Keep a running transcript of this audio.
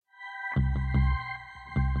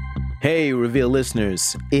Hey, Reveal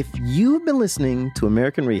listeners, if you've been listening to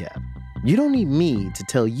American Rehab, you don't need me to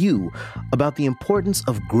tell you about the importance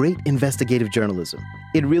of great investigative journalism.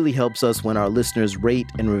 It really helps us when our listeners rate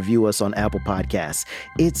and review us on Apple Podcasts.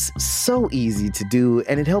 It's so easy to do,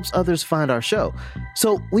 and it helps others find our show.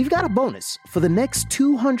 So we've got a bonus. For the next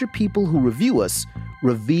 200 people who review us,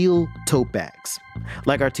 Reveal tote bags.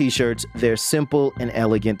 Like our t-shirts, they're simple and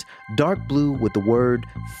elegant, dark blue with the word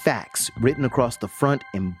facts written across the front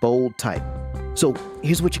in bold type. So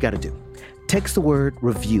here's what you got to do. Text the word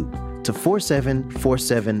review to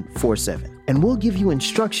 474747, and we'll give you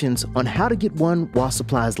instructions on how to get one while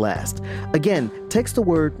supplies last. Again, text the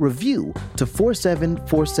word review to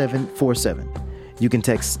 474747. You can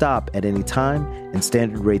text stop at any time, and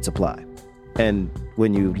standard rates apply. And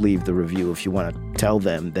when you leave the review, if you want to tell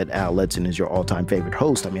them that Al Letson is your all-time favorite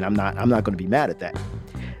host, I'm not going to be mad at that.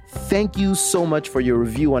 Thank you so much for your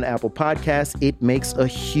review on Apple Podcasts. It makes a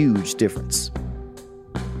huge difference.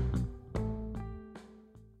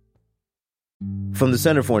 From the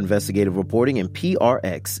Center for Investigative Reporting and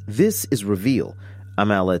PRX, this is Reveal.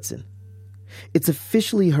 I'm Al Letson. It's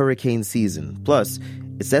officially hurricane season. Plus,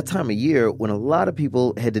 it's that time of year when a lot of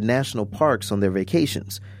people head to national parks on their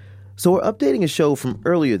vacations. So we're updating a show from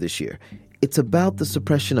earlier this year. It's about the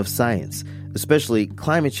suppression of science, especially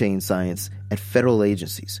climate change science, at federal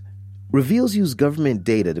agencies. Reveals use government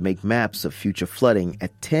data to make maps of future flooding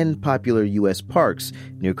at 10 popular U.S. parks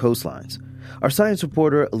near coastlines. Our science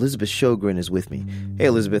reporter, Elizabeth Sjogren, is with me. Hey,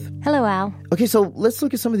 Elizabeth. Hello, Al. Okay, so let's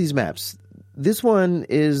look at some of these maps. This one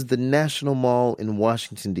is the National Mall in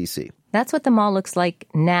Washington, D.C. That's what the mall looks like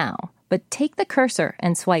now. But take the cursor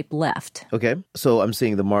and swipe left. Okay, so I'm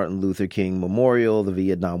seeing the Martin Luther King Memorial, the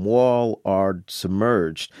Vietnam Wall are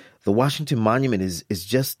submerged. The Washington Monument is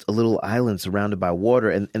just a little island surrounded by water,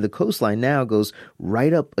 and the coastline now goes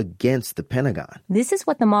right up against the Pentagon. This is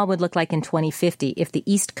what the mall would look like in 2050 if the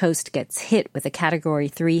East Coast gets hit with a Category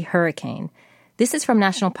 3 hurricane. This is from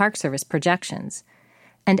National Park Service projections.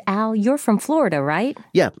 And Al, you're from Florida, right?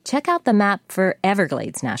 Yeah. Check out the map for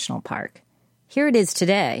Everglades National Park. Here it is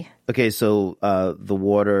today. Okay, so the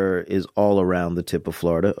water is all around the tip of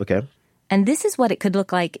Florida, okay? And this is what it could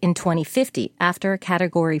look like in 2050 after a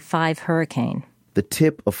Category 5 hurricane. The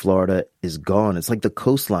tip of Florida is gone. It's like the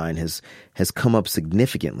coastline has come up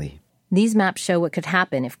significantly. These maps show what could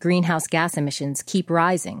happen if greenhouse gas emissions keep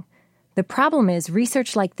rising. The problem is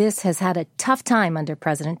research like this has had a tough time under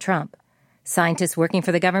President Trump. Scientists working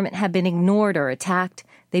for the government have been ignored or attacked.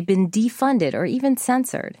 They've been defunded or even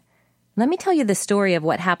censored. Let me tell you the story of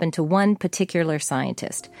what happened to one particular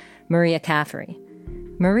scientist, Maria Caffrey.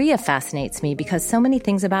 Maria fascinates me because so many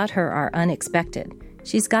things about her are unexpected.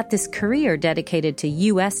 She's got this career dedicated to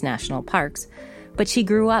U.S. national parks, but she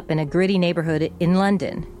grew up in a gritty neighborhood in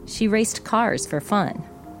London. She raced cars for fun.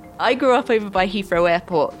 I grew up over by Heathrow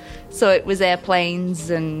Airport, so it was airplanes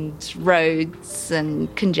and roads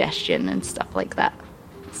and congestion and stuff like that.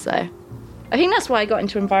 So I think that's why I got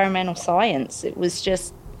into environmental science. It was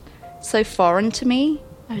just so foreign to me.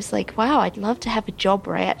 I was like, wow, I'd love to have a job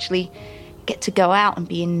where I actually get to go out and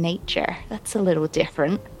be in nature. That's a little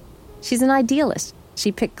different. She's an idealist.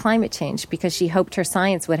 She picked climate change because she hoped her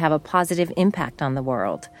science would have a positive impact on the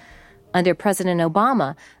world. Under President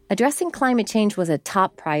Obama, addressing climate change was a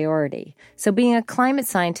top priority. So being a climate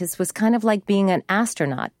scientist was kind of like being an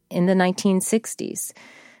astronaut in the 1960s.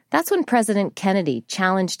 That's when President Kennedy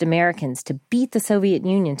challenged Americans to beat the Soviet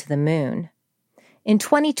Union to the moon. In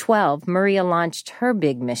 2012, Maria launched her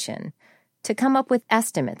big mission to come up with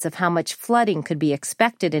estimates of how much flooding could be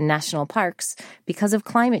expected in national parks because of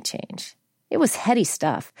climate change. It was heady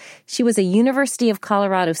stuff. She was a University of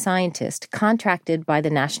Colorado scientist contracted by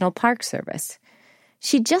the National Park Service.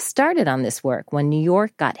 She just started on this work when New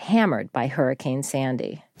York got hammered by Hurricane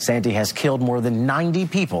Sandy. Sandy has killed more than 90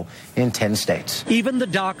 people in 10 states. Even the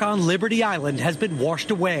dock on Liberty Island has been washed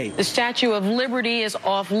away. The Statue of Liberty is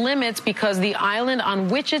off limits because the island on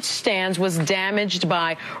which it stands was damaged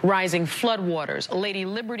by rising floodwaters. Lady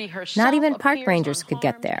Liberty herself. Not even park rangers could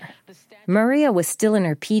get there. Maria was still in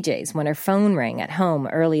her PJs when her phone rang at home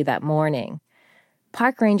early that morning.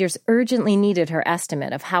 Park rangers urgently needed her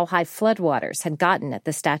estimate of how high floodwaters had gotten at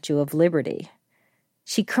the Statue of Liberty.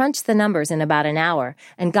 She crunched the numbers in about an hour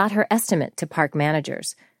and got her estimate to park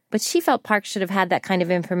managers. But she felt parks should have had that kind of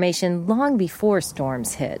information long before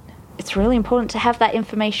storms hit. It's really important to have that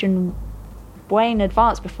information way in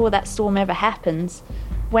advance before that storm ever happens.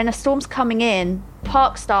 When a storm's coming in,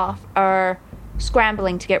 park staff are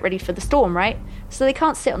scrambling to get ready for the storm, right? So they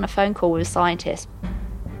can't sit on a phone call with a scientist.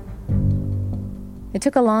 It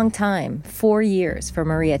took a long time, 4 years, for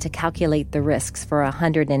Maria to calculate the risks for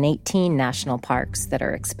 118 national parks that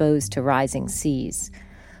are exposed to rising seas.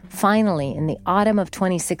 Finally, in the autumn of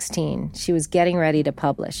 2016, she was getting ready to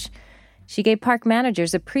publish. She gave park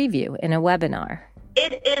managers a preview in a webinar.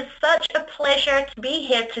 It is such a pleasure to be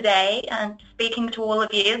here today and speaking to all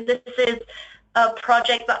of you. This is a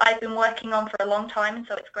project that I've been working on for a long time, and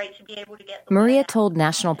so it's great to be able to get... Maria told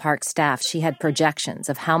national park staff she had projections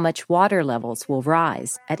of how much water levels will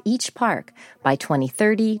rise at each park by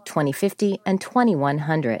 2030, 2050, and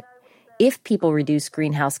 2100 if people reduce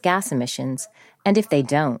greenhouse gas emissions and if they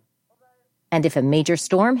don't. And if a major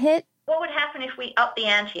storm hit, what would happen if we up the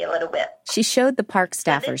ante a little bit? She showed the park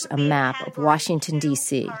staffers a map of Washington,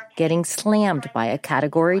 D.C., getting slammed by a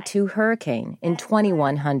Category 2 hurricane in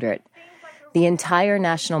 2100. The entire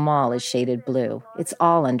National Mall is shaded blue. It's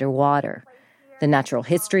all underwater. The Natural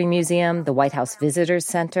History Museum, the White House Visitors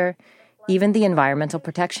Center, even the Environmental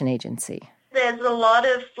Protection Agency. There's a lot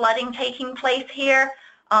of flooding taking place here,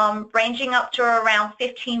 ranging up to around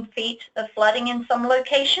 15 feet of flooding in some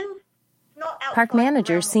locations. Park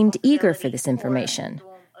managers seemed eager for this information.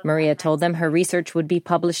 Maria told them her research would be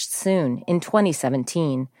published soon, in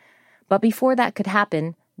 2017. But before that could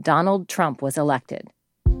happen, Donald Trump was elected.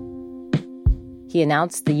 He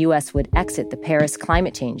announced the U.S. would exit the Paris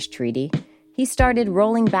Climate Change Treaty. He started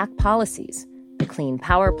rolling back policies, the Clean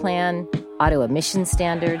Power Plan, auto emission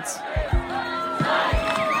standards.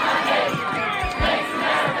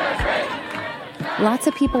 Lots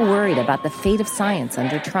of people worried about the fate of science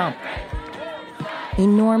under Trump.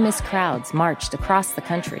 Enormous crowds marched across the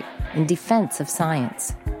country in defense of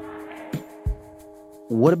science.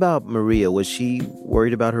 What about Maria? Was she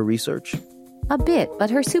worried about her research? A bit, but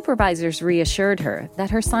her supervisors reassured her that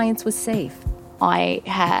her science was safe. I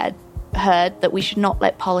had heard that we should not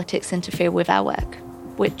let politics interfere with our work,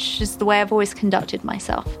 which is the way I've always conducted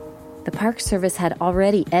myself. The Park Service had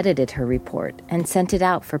already edited her report and sent it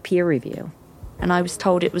out for peer review. And I was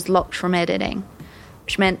told it was locked from editing,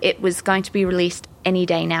 which meant it was going to be released any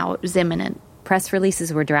day now. It was imminent. Press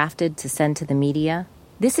releases were drafted to send to the media.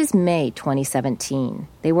 This is May 2017.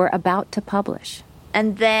 They were about to publish.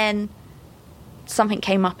 And then something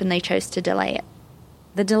came up and they chose to delay it.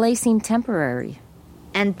 The delay seemed temporary.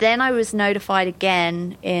 And then I was notified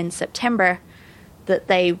again in September that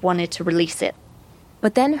they wanted to release it.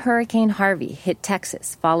 But then Hurricane Harvey hit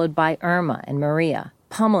Texas, followed by Irma and Maria,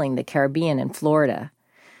 pummeling the Caribbean and Florida.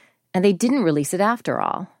 And they didn't release it after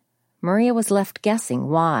all. Maria was left guessing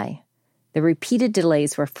why. The repeated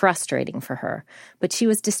delays were frustrating for her, but she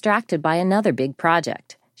was distracted by another big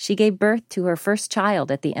project. She gave birth to her first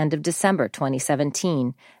child at the end of December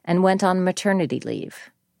 2017 and went on maternity leave.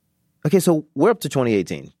 Okay, so we're up to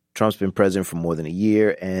 2018. Trump's been president for more than a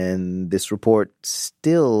year, and this report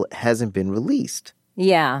still hasn't been released.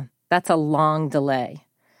 Yeah, that's a long delay.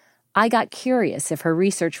 I got curious if her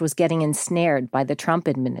research was getting ensnared by the Trump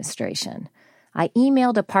administration. I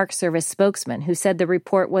emailed a Park Service spokesman who said the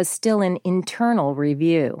report was still in internal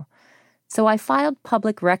review. So I filed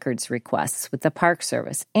public records requests with the Park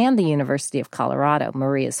Service and the University of Colorado,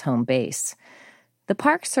 Maria's home base. The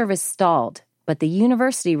Park Service stalled, but the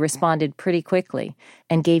university responded pretty quickly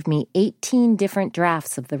and gave me 18 different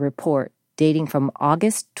drafts of the report dating from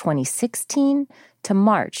August 2016 to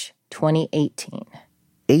March 2018.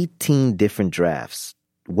 18 different drafts.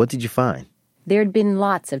 What did you find? There'd been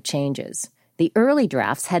lots of changes. The early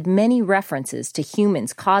drafts had many references to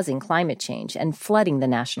humans causing climate change and flooding the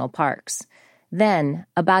national parks. Then,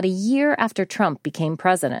 about a year after Trump became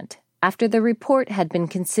president, after the report had been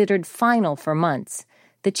considered final for months,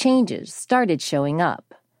 the changes started showing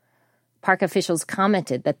up. Park officials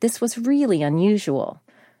commented that this was really unusual.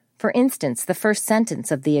 For instance, the first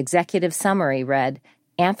sentence of the executive summary read,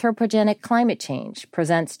 "Anthropogenic climate change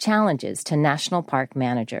presents challenges to national park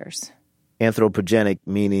managers." Anthropogenic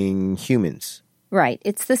meaning humans. Right.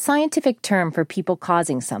 It's the scientific term for people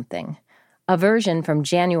causing something. A version from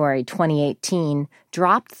January 2018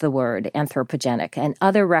 dropped the word anthropogenic and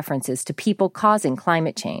other references to people causing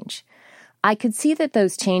climate change. I could see that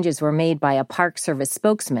those changes were made by a Park Service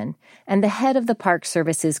spokesman and the head of the Park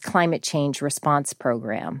Service's Climate Change Response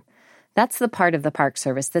Program. That's the part of the Park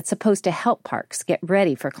Service that's supposed to help parks get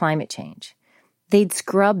ready for climate change. They'd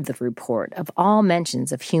scrubbed the report of all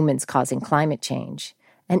mentions of humans causing climate change.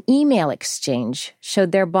 An email exchange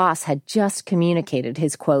showed their boss had just communicated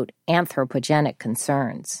his, quote, anthropogenic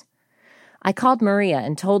concerns. I called Maria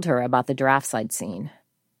and told her about the drafts I'd seen.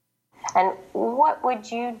 And what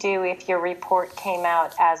would you do if your report came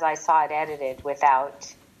out as I saw it edited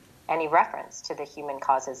without any reference to the human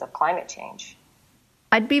causes of climate change?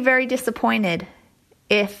 I'd be very disappointed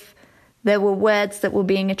if There were words that were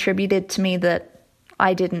being attributed to me that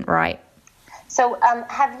I didn't write. So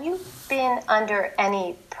have you been under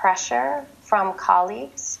any pressure from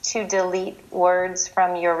colleagues to delete words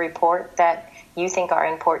from your report that you think are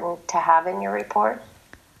important to have in your report?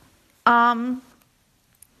 I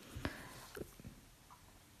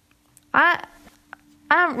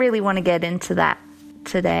don't really want to get into that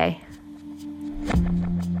today.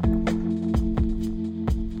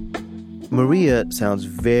 Maria sounds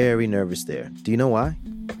very nervous there. Do you know why?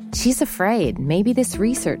 She's afraid maybe this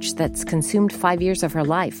research that's consumed 5 years of her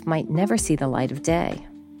life might never see the light of day.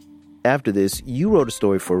 After this, you wrote a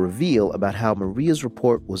story for Reveal about how Maria's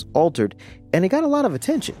report was altered, and it got a lot of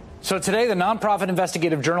attention. So today, the nonprofit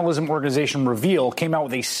investigative journalism organization Reveal came out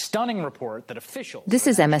with a stunning report that officials... This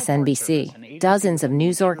is MSNBC. Dozens of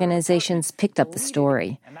news organizations picked up the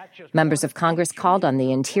story. Members of Congress called on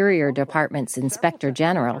the Interior Department's Inspector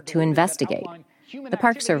General to investigate. The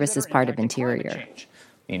Park Service is part of Interior.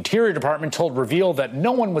 The Interior Department told Reveal that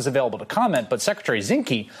no one was available to comment, but Secretary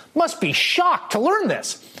Zinke must be shocked to learn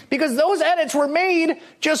this, because those edits were made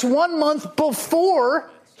just 1 month before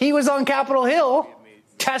he was on Capitol Hill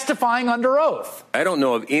testifying under oath. I don't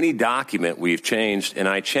know of any document we've changed, and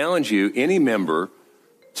I challenge you, any member,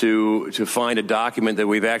 to find a document that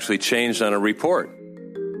we've actually changed on a report.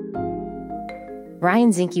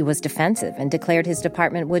 Ryan Zinke was defensive and declared his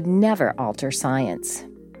department would never alter science.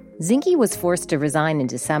 Zinke was forced to resign in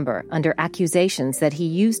December under accusations that he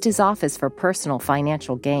used his office for personal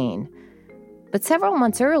financial gain. But several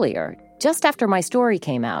months earlier, just after my story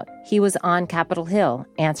came out, he was on Capitol Hill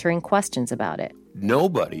answering questions about it.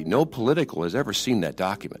 Nobody, no political, has ever seen that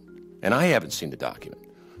document, and I haven't seen the document.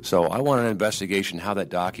 So I want an investigation how that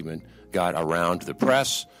document got around to the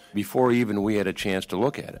press before even we had a chance to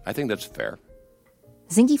look at it. I think that's fair.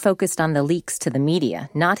 Zinke focused on the leaks to the media,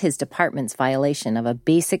 not his department's violation of a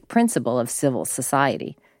basic principle of civil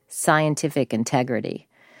society, scientific integrity.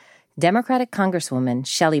 Democratic Congresswoman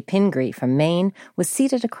Shelley Pingree from Maine was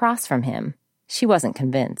seated across from him. She wasn't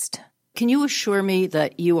convinced. Can you assure me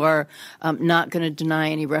that you are not going to deny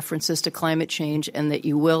any references to climate change and that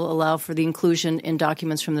you will allow for the inclusion in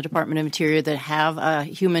documents from the Department of Interior that have a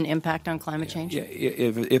human impact on climate change? Yeah,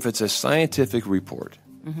 if it's a scientific report,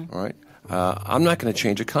 all right, I'm not going to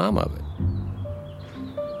change a comma of it.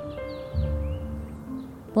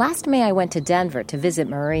 Last May, I went to Denver to visit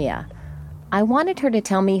Maria. I wanted her to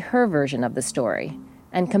tell me her version of the story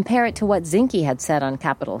and compare it to what Zinke had said on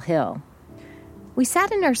Capitol Hill. We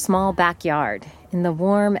sat in her small backyard in the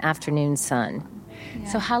warm afternoon sun.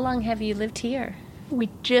 Yeah. So how long have you lived here? We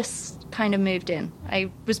just kind of moved in.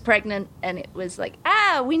 I was pregnant, and it was like,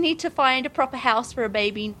 we need to find a proper house for a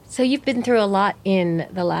baby. So you've been through a lot in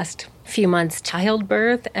the last few months,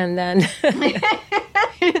 childbirth, and then...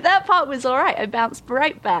 That part was all right. I bounced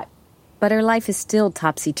right back. But her life is still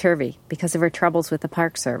topsy-turvy because of her troubles with the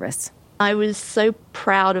Park Service. I was so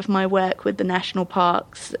proud of my work with the national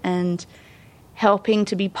parks and helping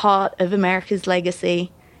to be part of America's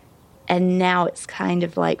legacy. And now it's kind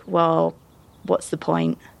of like, well, what's the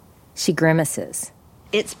point? She grimaces.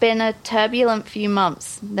 It's been a turbulent few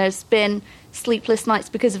months. There's been sleepless nights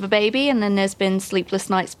because of a baby, and then there's been sleepless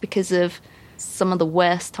nights because of some of the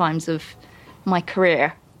worst times of my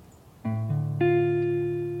career.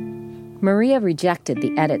 Maria rejected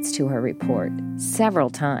the edits to her report several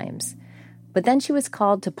times. But then she was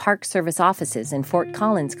called to Park Service offices in Fort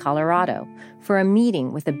Collins, Colorado, for a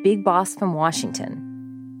meeting with a big boss from Washington.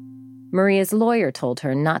 Maria's lawyer told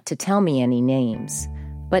her not to tell me any names,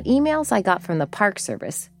 but emails I got from the Park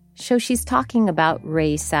Service show she's talking about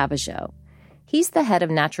Ray Savageau. He's the head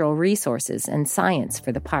of natural resources and science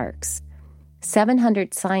for the parks.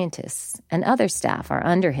 700 scientists and other staff are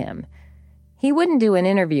under him. He wouldn't do an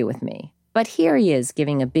interview with me, but here he is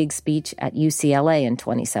giving a big speech at UCLA in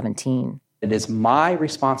 2017. It is my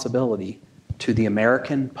responsibility to the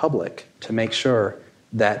American public to make sure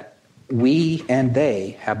that we and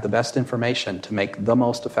they have the best information to make the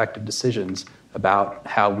most effective decisions about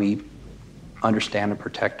how we understand and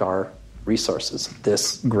protect our resources,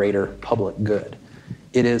 this greater public good.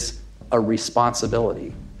 It is a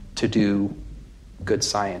responsibility to do good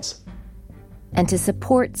science. And to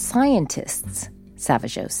support scientists,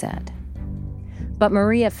 Savageau said. But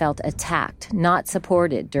Maria felt attacked, not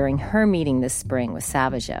supported during her meeting this spring with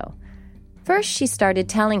Savageau. First, she started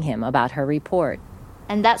telling him about her report.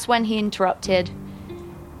 And that's when he interrupted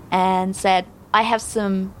and said, I have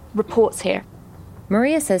some reports here.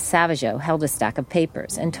 Maria says Savageau held a stack of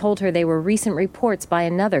papers and told her they were recent reports by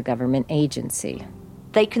another government agency.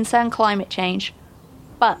 They concern climate change,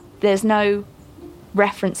 but there's no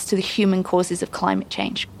reference to the human causes of climate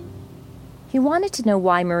change. He wanted to know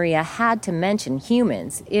why Maria had to mention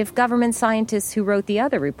humans if government scientists who wrote the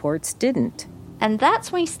other reports didn't. And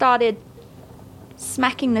that's when he started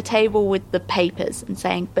smacking the table with the papers and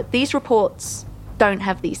saying, but these reports don't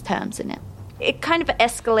have these terms in it. It kind of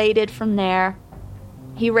escalated from there.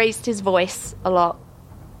 He raised his voice a lot.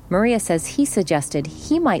 Maria says he suggested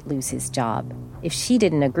he might lose his job if she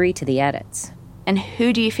didn't agree to the edits. And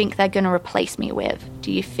who do you think they're going to replace me with?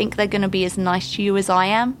 Do you think they're going to be as nice to you as I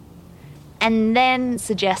am? And then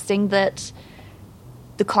suggesting that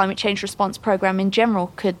the climate change response program in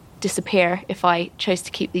general could disappear if I chose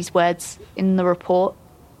to keep these words in the report.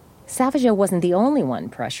 Savageau wasn't the only one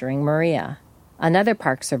pressuring Maria. Another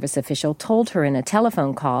Park Service official told her in a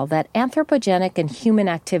telephone call that anthropogenic and human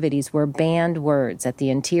activities were banned words at the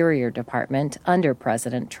Interior Department under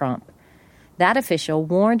President Trump. That official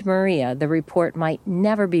warned Maria the report might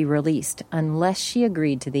never be released unless she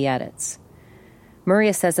agreed to the edits.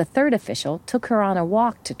 Maria says a third official took her on a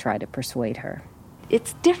walk to try to persuade her.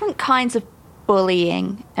 It's different kinds of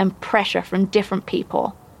bullying and pressure from different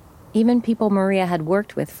people. Even people Maria had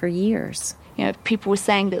worked with for years. You know, people were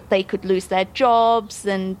saying that they could lose their jobs,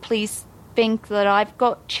 and please think that I've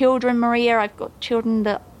got children, Maria. I've got children,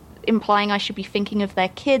 that implying I should be thinking of their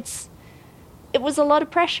kids. It was a lot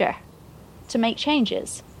of pressure to make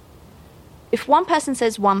changes. If one person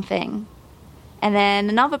says one thing, and then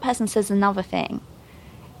another person says another thing,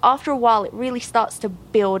 after a while it really starts to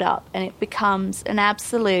build up, and it becomes an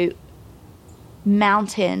absolute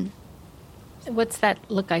mountain. What's that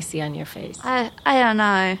look I see on your face? I don't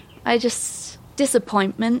know.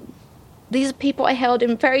 Disappointment. These are people I held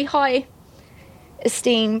in very high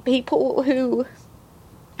esteem, people who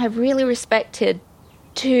I've really respected,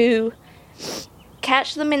 to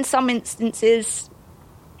catch them in some instances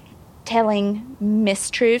telling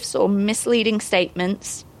mistruths or misleading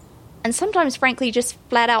statements, and sometimes, frankly, just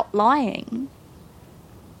flat out lying.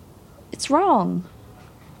 It's wrong.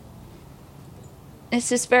 It's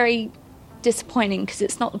just very disappointing because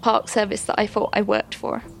it's not the Park Service that I thought I worked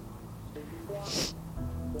for.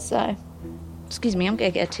 So, excuse me, I'm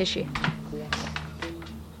going to get a tissue.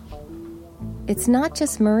 It's not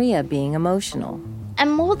just Maria being emotional.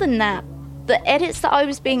 And more than that, the edits that I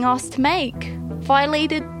was being asked to make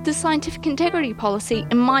violated the scientific integrity policy,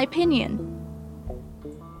 in my opinion.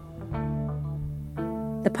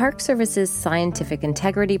 The Park Service's scientific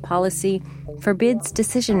integrity policy forbids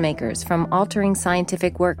decision-makers from altering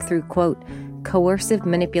scientific work through, quote, coercive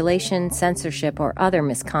manipulation, censorship, or other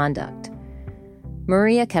misconduct.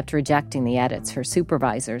 Maria kept rejecting the edits her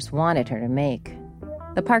supervisors wanted her to make.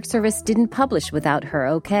 The Park Service didn't publish without her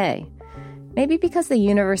okay. Maybe because the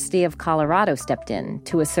University of Colorado stepped in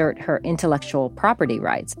to assert her intellectual property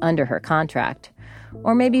rights under her contract.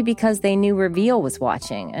 Or maybe because they knew Reveal was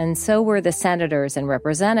watching, and so were the senators and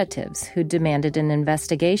representatives who demanded an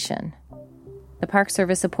investigation. The Park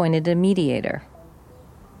Service appointed a mediator.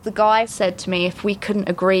 The guy said to me if we couldn't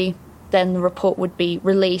agree, then the report would be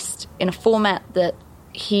released in a format that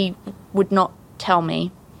he would not tell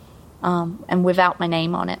me, and without my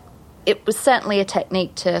name on it. It was certainly a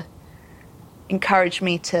technique to encourage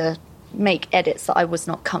me to make edits that I was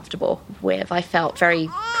not comfortable with. I felt very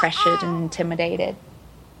pressured and intimidated.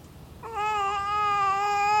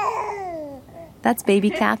 That's baby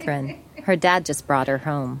Catherine. Her dad just brought her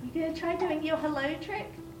home. You gonna try doing your hello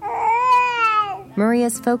trick?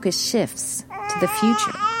 Maria's focus shifts to the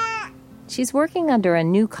future. She's working under a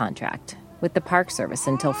new contract with the Park Service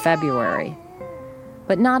until February,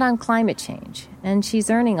 but not on climate change, and she's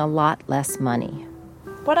earning a lot less money.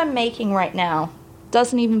 What I'm making right now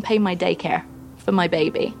doesn't even pay my daycare for my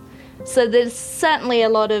baby. So there's certainly a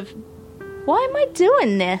lot of, why am I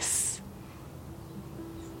doing this?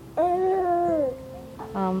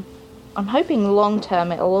 I'm hoping long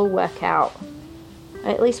term it'll all work out.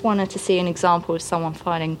 I at least wanted to see an example of someone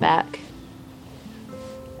fighting back.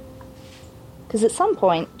 Because at some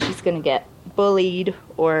point she's going to get bullied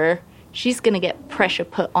or she's going to get pressure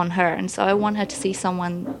put on her, and so I want her to see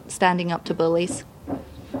someone standing up to bullies.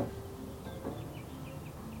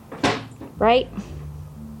 Right?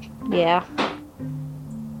 Yeah.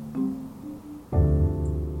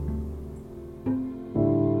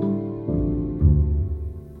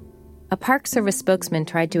 A Park Service spokesman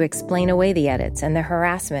tried to explain away the edits and the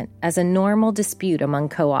harassment as a normal dispute among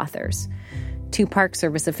co-authors. 2 Park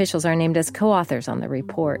Service officials are named as co-authors on the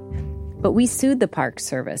report. But we sued the Park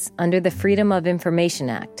Service under the Freedom of Information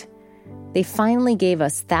Act. They finally gave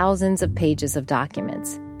us thousands of pages of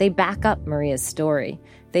documents. They back up Maria's story.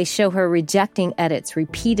 They show her rejecting edits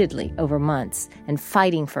repeatedly over months and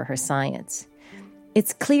fighting for her science.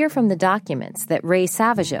 It's clear from the documents that Ray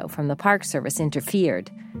Savageau from the Park Service interfered,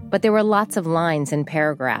 but there were lots of lines and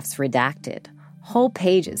paragraphs redacted, whole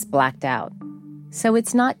pages blacked out. So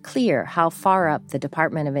it's not clear how far up the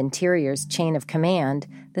Department of Interior's chain of command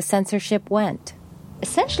the censorship went.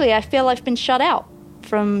 Essentially, I feel I've been shut out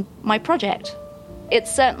from my project. It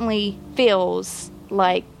certainly feels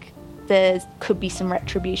like there could be some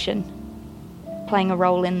retribution playing a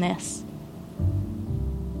role in this.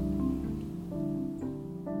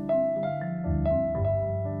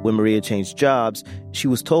 When Maria changed jobs, she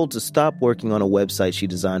was told to stop working on a website she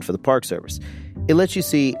designed for the Park Service. It lets you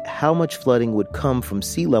see how much flooding would come from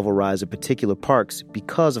sea level rise at particular parks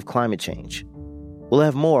because of climate change. We'll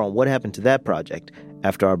have more on what happened to that project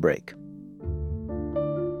after our break.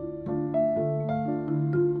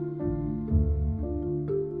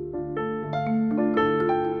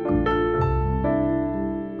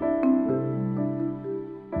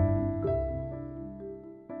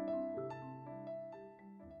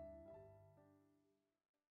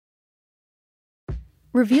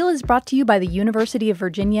 Reveal is brought to you by the University of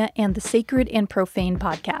Virginia and the Sacred and Profane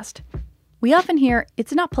podcast. We often hear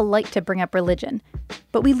it's not polite to bring up religion,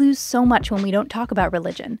 but we lose so much when we don't talk about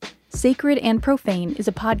religion. Sacred and Profane is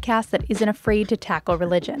a podcast that isn't afraid to tackle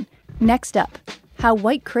religion. Next up, how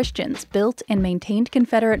white Christians built and maintained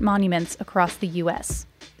Confederate monuments across the U.S.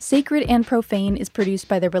 Sacred and Profane is produced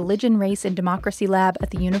by the Religion, Race, and Democracy Lab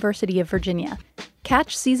at the University of Virginia.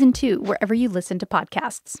 Catch Season 2 wherever you listen to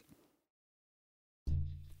podcasts.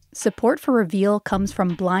 Support for Reveal comes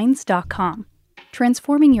from Blinds.com.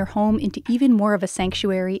 Transforming your home into even more of a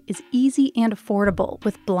sanctuary is easy and affordable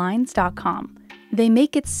with Blinds.com. They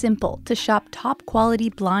make it simple to shop top-quality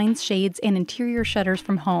blinds, shades, and interior shutters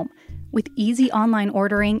from home with easy online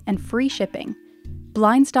ordering and free shipping.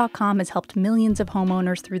 Blinds.com has helped millions of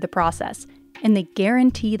homeowners through the process, and they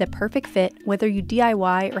guarantee the perfect fit whether you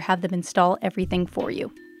DIY or have them install everything for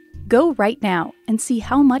you. Go right now and see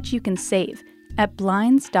how much you can save at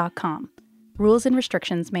Blinds.com. Rules and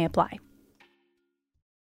restrictions may apply.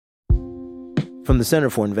 From the Center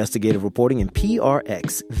for Investigative Reporting and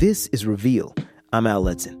PRX, this is Reveal. I'm Al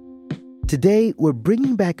Letson. Today, we're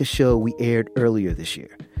bringing back a show we aired earlier this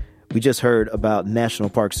year. We just heard about National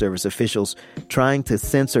Park Service officials trying to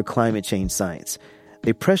censor climate change science.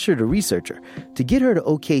 They pressured a researcher to get her to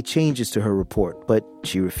okay changes to her report, but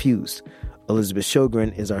she refused. Elizabeth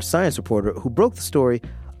Sjogren is our science reporter who broke the story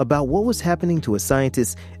about what was happening to a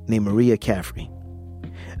scientist named Maria Caffrey.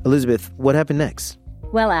 Elizabeth, what happened next?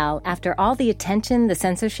 Well, Al, after all the attention the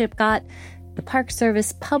censorship got, the Park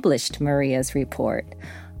Service published Maria's report,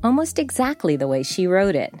 almost exactly the way she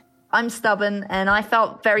wrote it. I'm stubborn, and I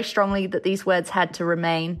felt very strongly that these words had to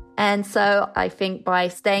remain. And so I think by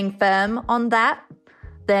staying firm on that,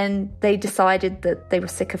 then they decided that they were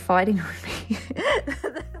sick of fighting with me.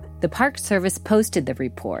 The Park Service posted the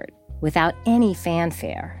report without any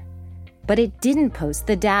fanfare. But it didn't post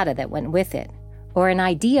the data that went with it, or an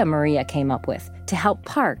idea Maria came up with to help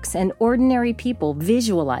parks and ordinary people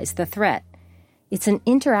visualize the threat. It's an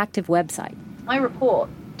interactive website. My report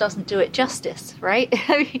doesn't do it justice, right?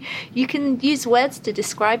 You can use words to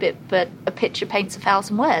describe it, but a picture paints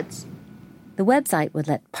 1,000 words. The website would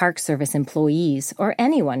let Park Service employees, or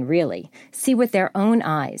anyone really, see with their own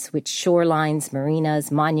eyes which shorelines,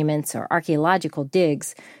 marinas, monuments, or archaeological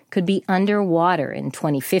digs could be underwater in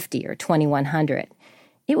 2050 or 2100.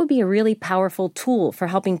 It would be a really powerful tool for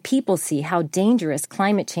helping people see how dangerous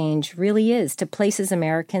climate change really is to places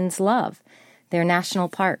Americans love, their national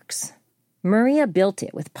parks. Maria built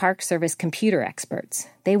it with Park Service computer experts.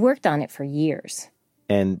 They worked on it for years.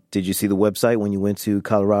 And did you see the website when you went to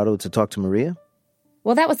Colorado to talk to Maria?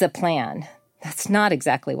 Well, that was the plan. That's not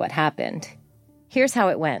exactly what happened. Here's how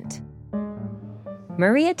it went.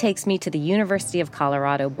 Maria takes me to the University of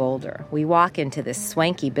Colorado Boulder. We walk into this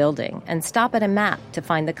swanky building and stop at a map to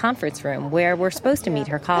find the conference room where we're supposed to meet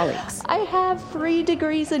her colleagues. I have 3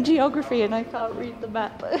 degrees in geography and I can't read the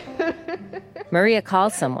map. Maria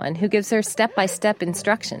calls someone who gives her step-by-step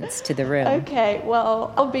instructions to the room. Okay,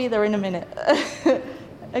 well, I'll be there in a minute.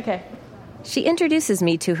 Okay. She introduces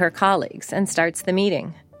me to her colleagues and starts the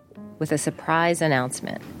meeting with a surprise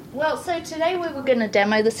announcement. Well, so today we were going to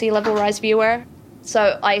demo the sea level rise viewer.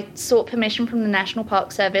 So I sought permission from the National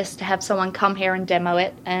Park Service to have someone come here and demo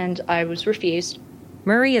it, and I was refused.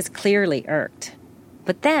 Marie is clearly irked.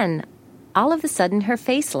 But then, all of a sudden, her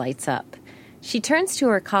face lights up. She turns to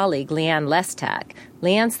her colleague, Leanne Lestag.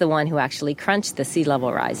 Leanne's the one who actually crunched the sea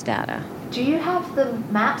level rise data. Do you have the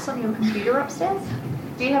maps on your computer upstairs?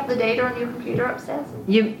 Do you have the data on your computer upstairs?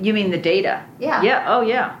 You mean the data? Yeah. Yeah, oh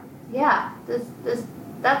yeah. Yeah,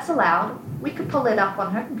 that's allowed. We could pull it up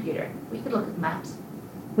on her computer. We could look at the maps.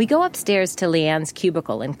 We go upstairs to Leanne's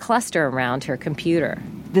cubicle and cluster around her computer.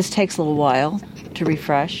 This takes a little while to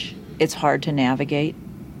refresh. It's hard to navigate.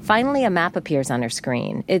 Finally, a map appears on her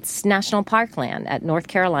screen. It's national parkland at North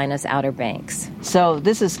Carolina's Outer Banks. So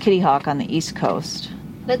this is Kitty Hawk on the East Coast.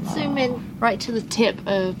 Let's zoom in right to the tip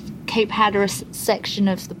of Cape Hatteras section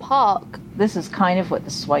of the park. This is kind of what the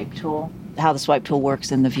swipe tool, how the swipe tool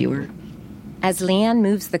works in the viewer. As Leanne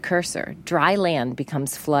moves the cursor, dry land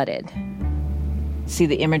becomes flooded. See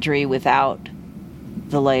the imagery without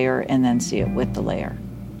the layer and then see it with the layer.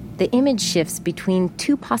 The image shifts between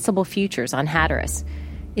two possible futures on Hatteras.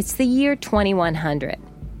 It's the year 2100.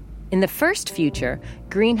 In the first future,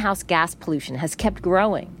 greenhouse gas pollution has kept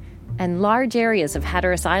growing, and large areas of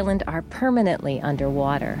Hatteras Island are permanently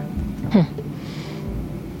underwater.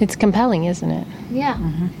 It's compelling, isn't it? Yeah.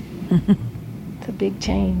 Mm-hmm. It's a big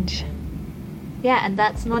change. Yeah, and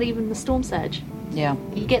that's not even the storm surge. Yeah.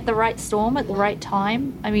 You get the right storm at the right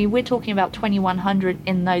time. I mean, we're talking about 2100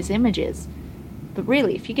 in those images. But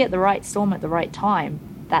really, if you get the right storm at the right time,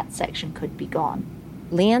 that section could be gone.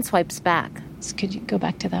 Leanne swipes back. Could you go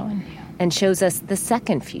back to that one? And shows us the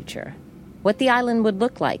second future. What the island would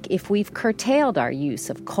look like if we've curtailed our use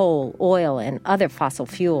of coal, oil, and other fossil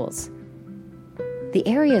fuels. The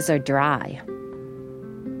areas are dry.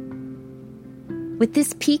 With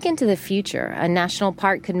this peek into the future, a national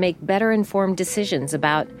park could make better informed decisions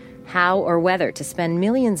about how or whether to spend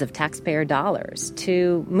millions of taxpayer dollars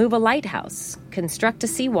to move a lighthouse, construct a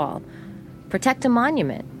seawall, protect a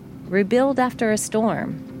monument, rebuild after a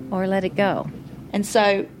storm, or let it go. And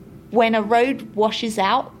so when a road washes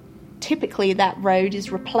out, typically that road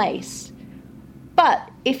is replaced. But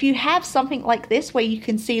if you have something like this where you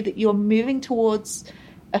can see that you're moving towards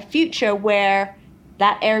a future where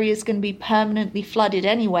that area is going to be permanently flooded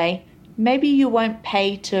anyway, maybe you won't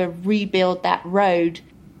pay to rebuild that road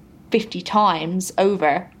 50 times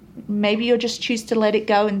over. Maybe you'll just choose to let it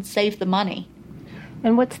go and save the money.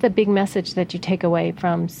 And what's the big message that you take away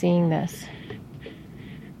from seeing this?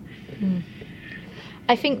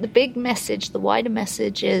 I think the big message, the wider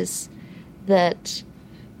message, is that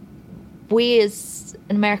we as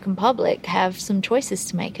an American public have some choices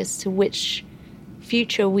to make as to which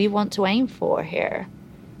future we want to aim for here.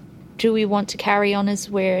 Do we want to carry on as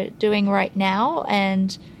we're doing right now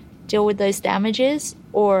and deal with those damages,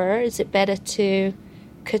 or is it better to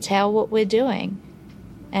curtail what we're doing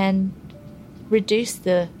and reduce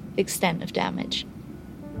the extent of damage?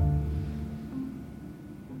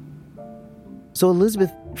 So,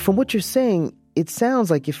 Elizabeth, from what you're saying, it sounds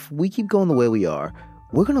like if we keep going the way we are,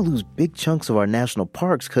 we're going to lose big chunks of our national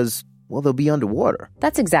parks because, well, they'll be underwater.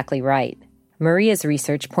 That's exactly right. Maria's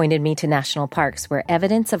research pointed me to national parks where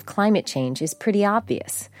evidence of climate change is pretty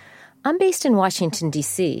obvious. I'm based in Washington,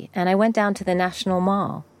 D.C., and I went down to the National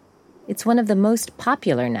Mall. It's one of the most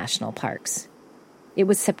popular national parks. It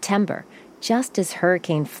was September, just as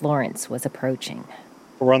Hurricane Florence was approaching.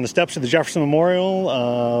 We're on the steps of the Jefferson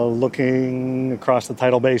Memorial, looking across the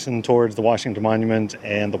tidal basin towards the Washington Monument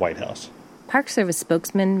and the White House. Park Service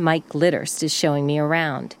spokesman Mike Glitterst is showing me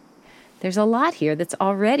around. There's a lot here that's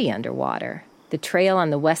already underwater. The trail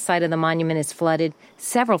on the west side of the monument is flooded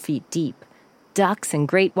several feet deep. Ducks and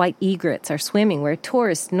great white egrets are swimming where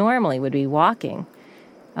tourists normally would be walking.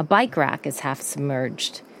 A bike rack is half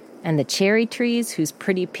submerged. And the cherry trees, whose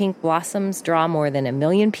pretty pink blossoms draw more than 1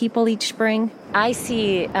 million people each spring. I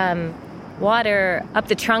see water up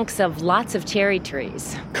the trunks of lots of cherry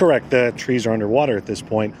trees. Correct. The trees are underwater at this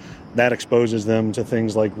point. That exposes them to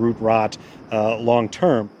things like root rot long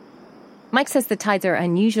term. Mike says the tides are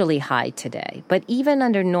unusually high today, but even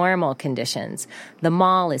under normal conditions, the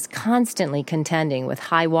mall is constantly contending with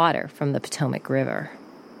high water from the Potomac River.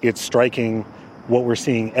 It's striking what we're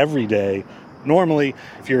seeing every day. Normally,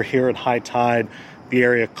 if you're here at high tide, the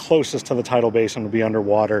area closest to the tidal basin will be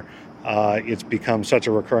underwater. It's become such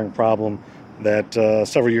a recurring problem that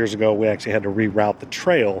several years ago we actually had to reroute the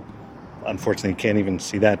trail. Unfortunately, you can't even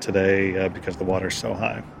see that today because the water's so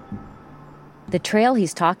high. The trail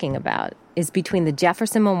he's talking about is between the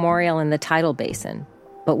Jefferson Memorial and the tidal basin,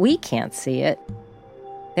 but we can't see it.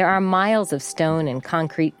 There are miles of stone and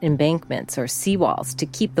concrete embankments or seawalls to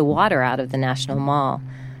keep the water out of the National Mall,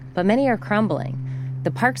 but many are crumbling.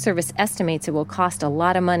 The Park Service estimates it will cost a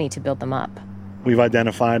lot of money to build them up. We've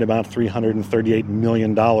identified about $338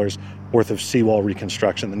 million worth of seawall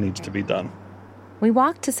reconstruction that needs to be done. We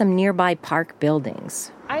walked to some nearby park buildings.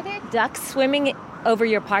 Are there ducks swimming over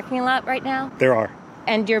your parking lot right now? There are.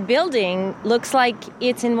 And your building looks like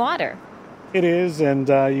it's in water. It is, and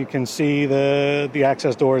you can see the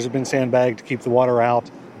access doors have been sandbagged to keep the water out.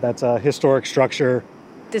 That's a historic structure.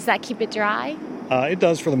 Does that keep it dry? It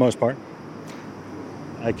does for the most part.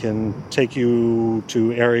 I can take you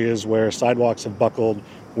to areas where sidewalks have buckled,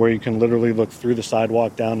 where you can literally look through the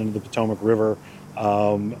sidewalk down into the Potomac River.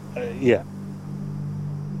 Yeah.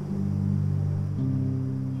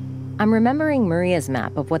 I'm remembering Maria's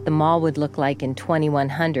map of what the mall would look like in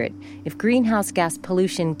 2100 if greenhouse gas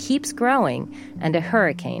pollution keeps growing and a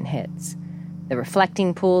hurricane hits. The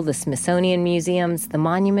reflecting pool, the Smithsonian museums, the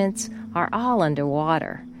monuments are all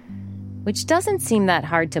underwater, which doesn't seem that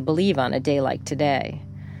hard to believe on a day like today.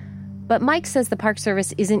 But Mike says the Park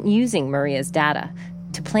Service isn't using Maria's data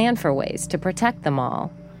to plan for ways to protect the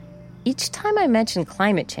mall. Each time I mention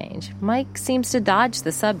climate change, Mike seems to dodge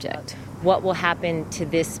the subject. What will happen to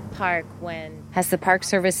this park when... Has the Park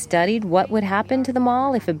Service studied what would happen to the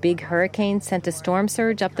mall if a big hurricane sent a storm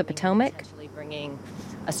surge up the Potomac? Bringing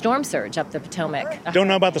a storm surge up the Potomac. Don't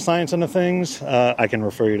know about the science end of things. I can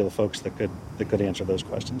refer you to the folks that could answer those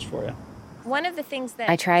questions for you. One of the things that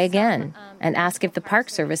I try again and ask if the Park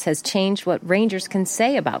Service has changed what rangers can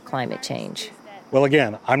say about climate change. Well,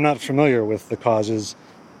 again, I'm not familiar with the causes.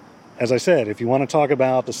 As I said, if you want to talk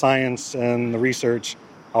about the science and the research,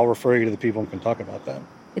 I'll refer you to the people who can talk about that.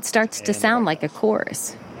 It starts to sound like a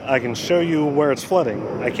chorus. I can show you where it's flooding.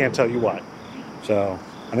 I can't tell you what. So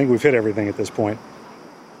I think we've hit everything at this point.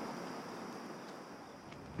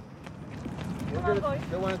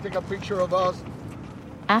 They want to take a picture of us.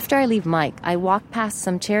 After I leave Mike, I walk past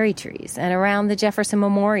some cherry trees and around the Jefferson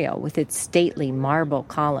Memorial with its stately marble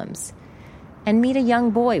columns and meet a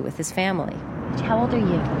young boy with his family. How old are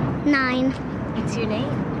you? 9. What's your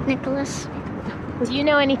name? Nicholas. Do you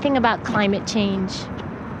know anything about climate change?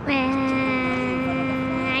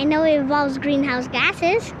 I know it involves greenhouse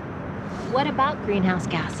gases. What about greenhouse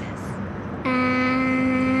gases?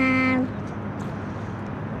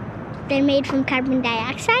 They're made from carbon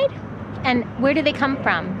dioxide. And where do they come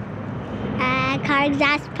from? Car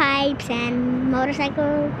exhaust pipes and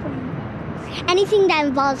motorcycle. Anything that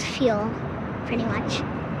involves fuel, pretty much.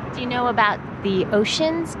 Do you know about the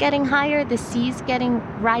oceans getting higher, the seas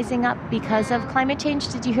rising up because of climate change?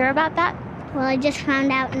 Did you hear about that? Well, I just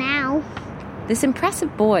found out now. This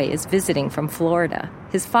impressive boy is visiting from Florida.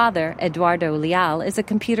 His father, Eduardo Leal, is a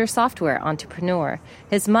computer software entrepreneur.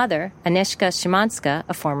 His mother, Anishka Szymanska,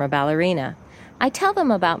 a former ballerina. I tell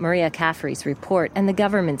them about Maria Caffrey's report and the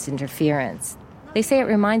government's interference. They say it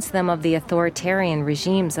reminds them of the authoritarian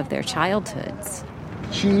regimes of their childhoods.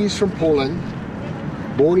 She is from Poland,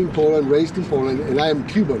 born in Poland, raised in Poland, and I am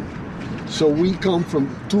Cuban. So we come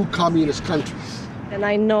from 2 communist countries. And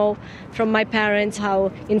I know from my parents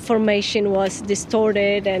how information was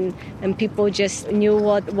distorted and people just knew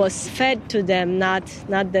what was fed to them, not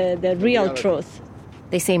the real truth.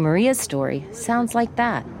 They say Maria's story sounds like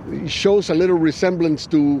that. It shows a little resemblance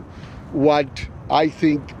to what I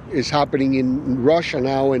think is happening in Russia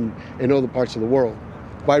now and in other parts of the world.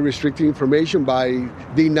 By restricting information, by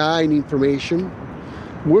denying information,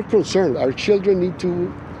 we're concerned. Our children need to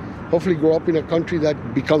hopefully grow up in a country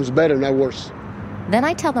that becomes better, not worse. Then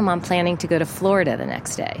I tell them I'm planning to go to Florida the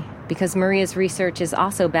next day, because Maria's research is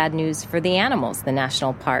also bad news for the animals the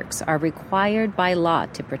national parks are required by law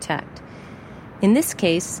to protect. In this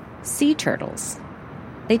case, sea turtles.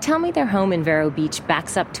 They tell me their home in Vero Beach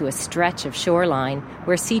backs up to a stretch of shoreline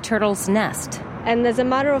where sea turtles nest. And as a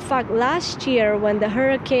matter of fact, last year when the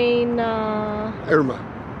hurricane... Irma.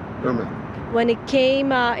 When it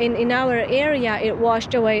came in our area, it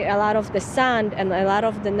washed away a lot of the sand and a lot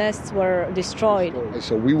of the nests were destroyed.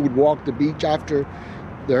 So we would walk the beach after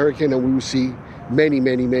the hurricane and we would see many,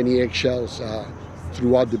 many, many eggshells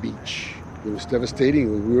throughout the beach. It was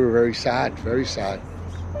devastating. We were very sad, very sad.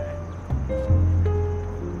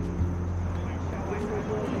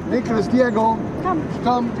 Nicholas, Diego,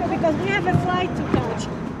 come. Because we have a flight to catch.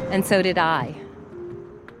 And so did I.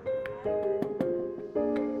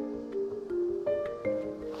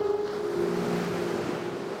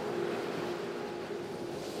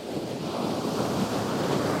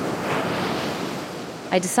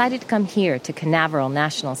 I decided to come here to Canaveral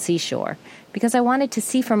National Seashore because I wanted to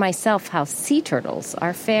see for myself how sea turtles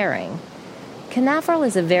are faring. Canaveral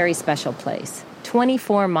is a very special place,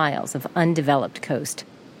 24 miles of undeveloped coast.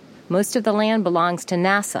 Most of the land belongs to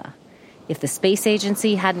NASA. If the space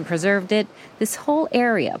agency hadn't preserved it, this whole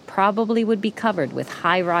area probably would be covered with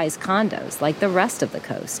high-rise condos like the rest of the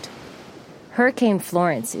coast. Hurricane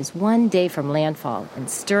Florence is one day from landfall and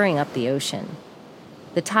stirring up the ocean.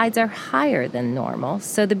 The tides are higher than normal,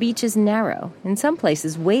 so the beach is narrow. In some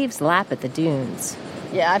places, waves lap at the dunes.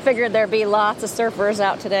 Yeah, I figured there'd be lots of surfers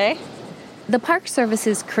out today. The Park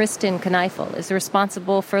Service's Kristen Kneifel is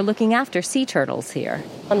responsible for looking after sea turtles here.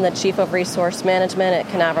 I'm the Chief of Resource Management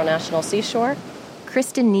at Canaveral National Seashore.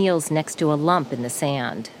 Kristen kneels next to a lump in the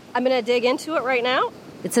sand. I'm going to dig into it right now.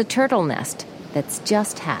 It's a turtle nest that's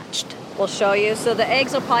just hatched. We'll show you. So the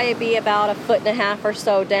eggs will probably be about 1.5 feet or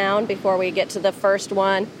so down before we get to the first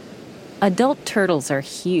one. Adult turtles are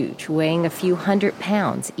huge, weighing a few 100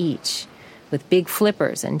 pounds each, with big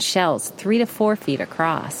flippers and shells 3 to 4 feet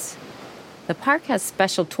across. The park has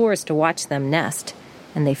special tours to watch them nest,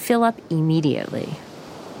 and they fill up immediately.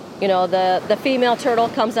 You know, the female turtle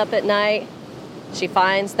comes up at night. She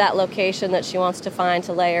finds that location that she wants to find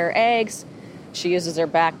to lay her eggs. She uses her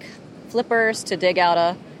back flippers to dig out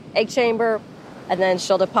a egg chamber, and then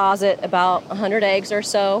she'll deposit about 100 eggs or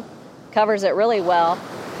so, covers it really well,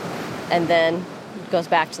 and then goes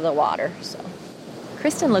back to the water. So,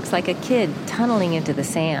 Kristen looks like a kid tunneling into the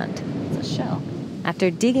sand. It's a shell.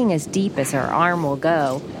 After digging as deep as her arm will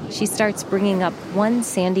go, she starts bringing up one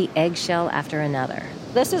sandy eggshell after another.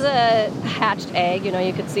 This is a hatched egg. You know,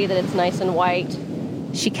 you can see that it's nice and white.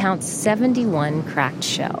 She counts 71 cracked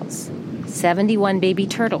shells. 71 baby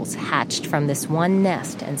turtles hatched from this one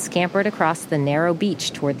nest and scampered across the narrow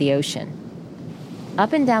beach toward the ocean.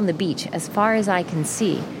 Up and down the beach, as far as I can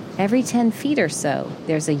see, every 10 feet or so,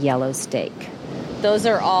 there's a yellow stake. Those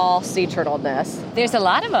are all sea turtle nests. There's a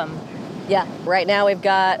lot of them. Yeah, right now we've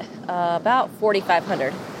got about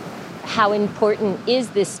 4,500. How important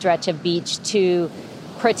is this stretch of beach to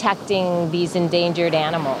protecting these endangered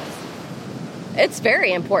animals? It's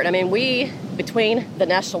very important. I mean, between the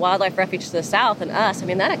National Wildlife Refuge to the south and us, I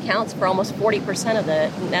mean, that accounts for almost 40% of the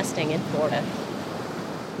nesting in Florida.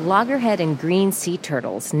 Loggerhead and green sea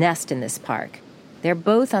turtles nest in this park. They're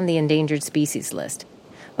both on the endangered species list.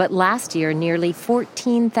 But last year, nearly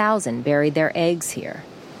 14,000 buried their eggs here.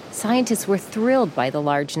 Scientists were thrilled by the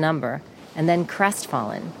large number, and then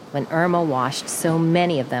crestfallen when Irma washed so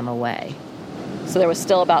many of them away. So there was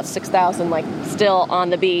still about 6,000, still on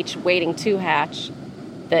the beach waiting to hatch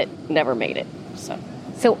that never made it.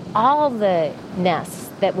 So all the nests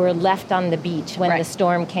that were left on the beach when the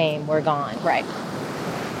storm came were gone. Right.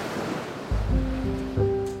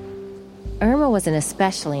 Irma was an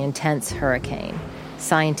especially intense hurricane.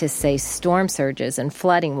 Scientists say storm surges and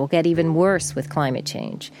flooding will get even worse with climate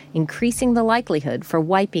change, increasing the likelihood for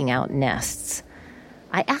wiping out nests.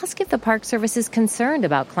 I ask if the Park Service is concerned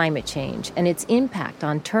about climate change and its impact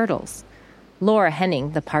on turtles. Laura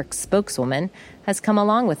Henning, the park's spokeswoman, has come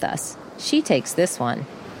along with us. She takes this one.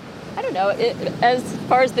 I don't know. As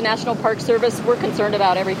far as the National Park Service, we're concerned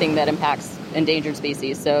about everything that impacts endangered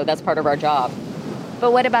species, so that's part of our job.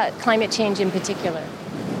 But what about climate change in particular?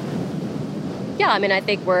 Yeah, I mean, I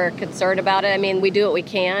think we're concerned about it. I mean, we do what we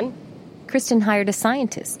can. Kristen hired a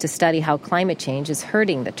scientist to study how climate change is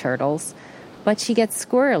hurting the turtles, but she gets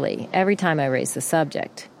squirrely every time I raise the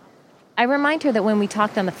subject. I remind her that when we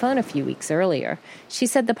talked on the phone a few weeks earlier, she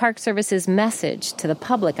said the Park Service's message to the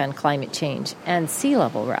public on climate change and sea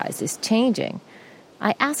level rise is changing.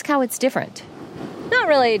 I ask how it's different. Not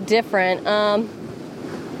really different. I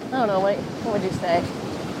don't know, what would you say?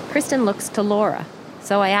 Kristen looks to Laura,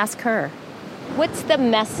 so I ask her. What's the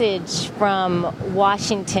message from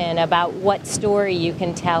Washington about what story you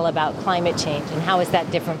can tell about climate change, and how is that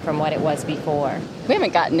different from what it was before? We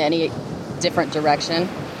haven't gotten any different direction.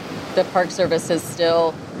 The Park Service is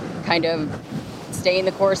still kind of staying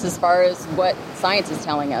the course as far as what science is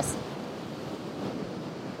telling us.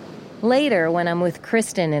 Later, when I'm with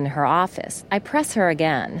Kristen in her office, I press her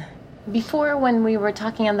again. Before, when we were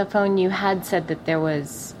talking on the phone, you had said that there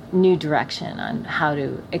was new direction on how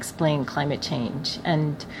to explain climate change,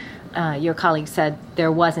 and your colleague said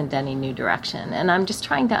there wasn't any new direction. And I'm just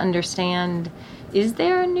trying to understand, is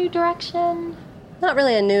there a new direction? Not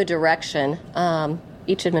really a new direction.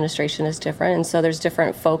 Each administration is different, and so there's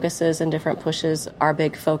different focuses and different pushes. Our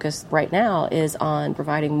big focus right now is on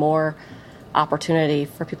providing more opportunity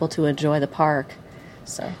for people to enjoy the park.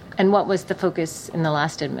 And what was the focus in the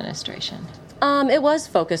last administration? It was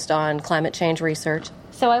focused on climate change research.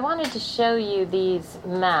 So I wanted to show you these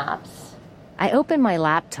maps. I opened my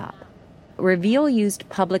laptop. Reveal used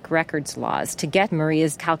public records laws to get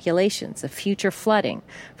Maria's calculations of future flooding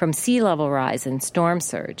from sea level rise and storm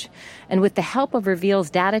surge. And with the help of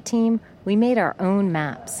Reveal's data team, we made our own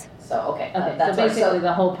maps. So So basically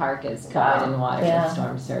the whole park is covered in water with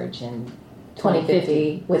storm surge in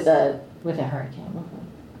 2050 with a hurricane. Mm-hmm.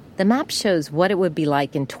 The map shows what it would be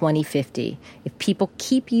like in 2050 if people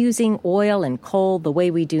keep using oil and coal the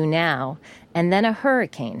way we do now, and then a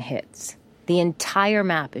hurricane hits. The entire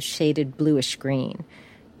map is shaded bluish green.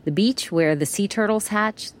 The beach where the sea turtles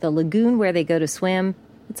hatch, the lagoon where they go to swim,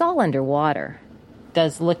 It's all underwater.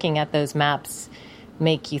 Does looking at those maps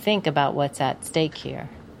make you think about what's at stake here?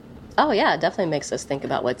 Oh, yeah, it definitely makes us think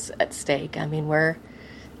about what's at stake. I mean,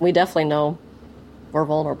 we definitely know we're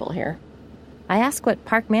vulnerable here. I ask what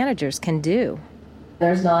park managers can do.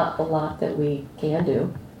 There's not a lot that we can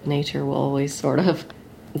do. Nature will always sort of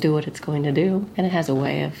do what it's going to do, and it has a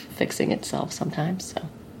way of fixing itself sometimes. So.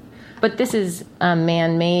 But this is a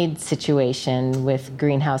man-made situation with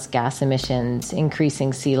greenhouse gas emissions,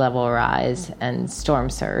 increasing sea level rise, and storm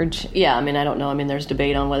surge. Yeah, I mean, I don't know. I mean, there's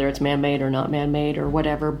debate on whether it's man-made or not man-made or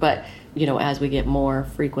whatever, but, you know, as we get more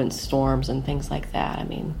frequent storms and things like that, I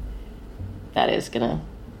mean, that is going to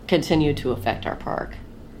continue to affect our park.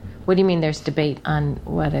 What do you mean there's debate on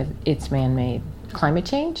whether it's man-made? Climate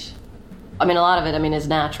change? I mean, a lot of it, I mean, is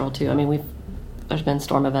natural, too. I mean, there's been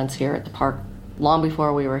storm events here at the park long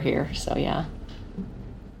before we were here, so yeah.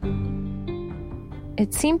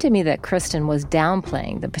 It seemed to me that Kristen was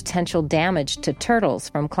downplaying the potential damage to turtles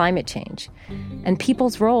from climate change and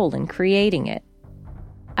people's role in creating it.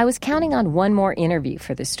 I was counting on one more interview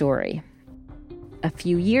for the story. A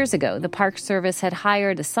few years ago, the Park Service had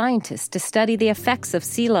hired a scientist to study the effects of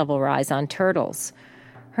sea level rise on turtles.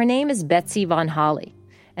 Her name is Betsy Von Holly,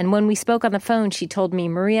 and when we spoke on the phone, she told me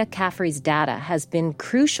Maria Caffrey's data has been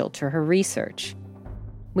crucial to her research.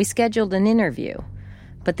 We scheduled an interview,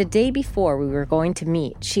 but the day before we were going to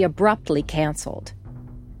meet, she abruptly canceled.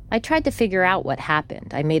 I tried to figure out what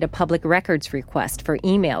happened. I made a public records request for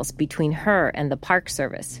emails between her and the Park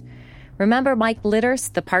Service. Remember Mike Litters,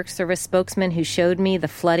 the Park Service spokesman who showed me the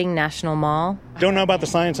flooding National Mall? Don't know about the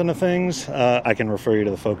science end of things. I can refer you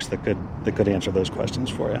to the folks that could answer those questions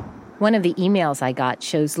for you. One of the emails I got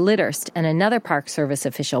shows Litterst and another Park Service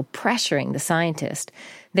official pressuring the scientist.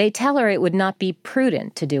 They tell her it would not be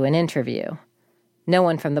prudent to do an interview. No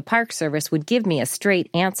one from the Park Service would give me a straight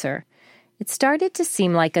answer. It started to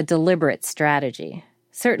seem like a deliberate strategy.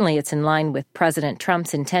 Certainly it's in line with President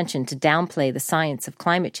Trump's intention to downplay the science of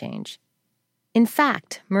climate change. In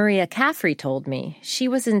fact, Maria Caffrey told me she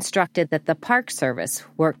was instructed that the Park Service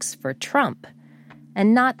works for Trump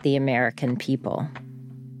and not the American people.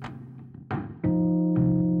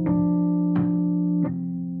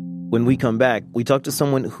 When we come back, we talk to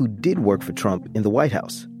someone who did work for Trump in the White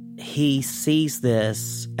House. He sees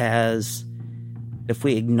this as if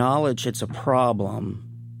we acknowledge it's a problem,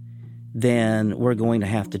 then we're going to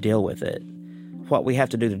have to deal with it. What we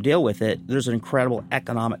have to do to deal with it, there's an incredible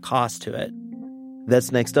economic cost to it.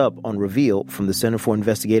 That's next up on Reveal from the Center for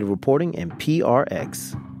Investigative Reporting and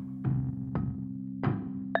PRX.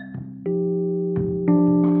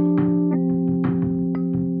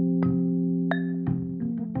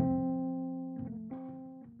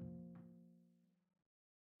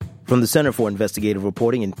 From the Center for Investigative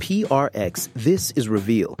Reporting and PRX, this is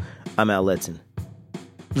Reveal. I'm Al Letson.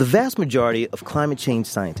 The vast majority of climate change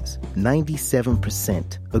scientists,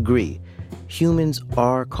 97%, agree humans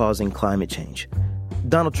are causing climate change.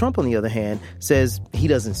 Donald Trump, on the other hand, says he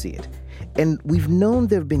doesn't see it. And we've known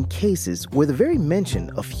there have been cases where the very mention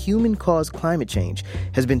of human-caused climate change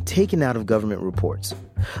has been taken out of government reports.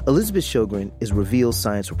 Elizabeth Sjogren is Reveal's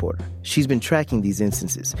science reporter. She's been tracking these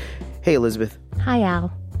instances. Hey, Elizabeth. Hi,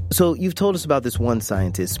 Al. So you've told us about this one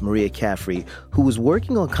scientist, Maria Caffrey, who was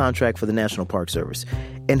working on contract for the National Park Service,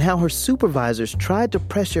 and how her supervisors tried to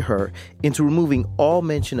pressure her into removing all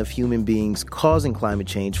mention of human beings causing climate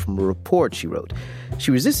change from a report she wrote.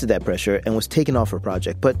 She resisted that pressure and was taken off her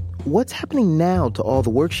project. But what's happening now to all the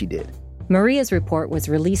work she did? Maria's report was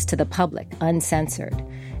released to the public, uncensored.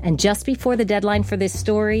 And just before the deadline for this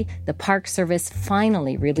story, the Park Service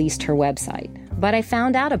finally released her website. But I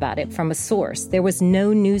found out about it from a source. There was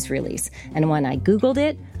no news release. And when I Googled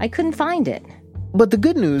it, I couldn't find it. But the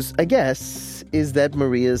good news, I guess, is that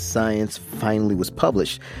Maria's science finally was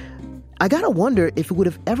published. I gotta wonder if it would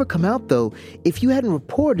have ever come out, though, if you hadn't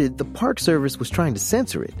reported the Park Service was trying to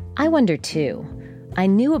censor it. I wonder, too. I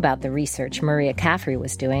knew about the research Maria Caffrey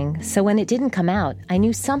was doing, so when it didn't come out, I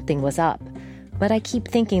knew something was up. But I keep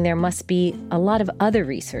thinking there must be a lot of other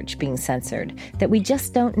research being censored that we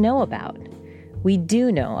just don't know about. We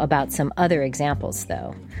do know about some other examples,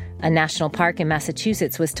 though. A national park in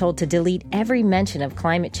Massachusetts was told to delete every mention of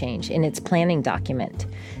climate change in its planning document.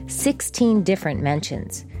 16 different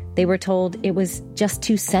mentions. They were told it was just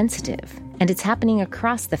too sensitive, and it's happening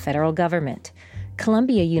across the federal government.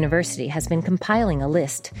 Columbia University has been compiling a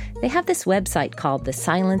list. They have this website called the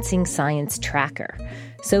Silencing Science Tracker.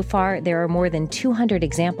 So far, there are more than 200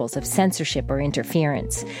 examples of censorship or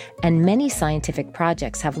interference, and many scientific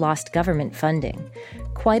projects have lost government funding.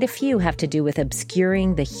 Quite a few have to do with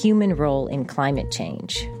obscuring the human role in climate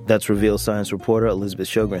change. That's Reveal science reporter Elizabeth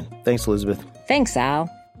Sjogren. Thanks, Elizabeth. Thanks, Al.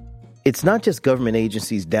 It's not just government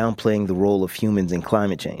agencies downplaying the role of humans in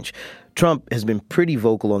climate change. Trump has been pretty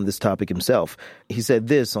vocal on this topic himself. He said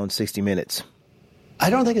this on 60 Minutes. I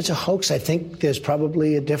don't think it's a hoax. I think there's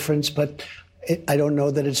probably a difference, but I don't know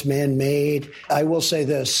that it's man-made. I will say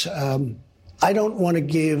this. I don't want to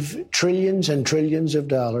give trillions and trillions of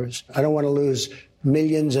dollars. I don't want to lose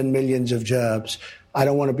millions and millions of jobs. I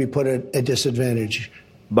don't want to be put at a disadvantage.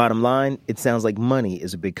 Bottom line, it sounds like money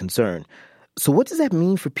is a big concern. So what does that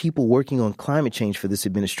mean for people working on climate change for this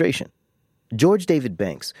administration? George David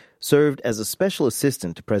Banks served as a special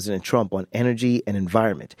assistant to President Trump on energy and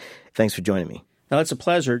environment. Thanks for joining me. No, it's a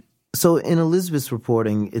pleasure. So in Elizabeth's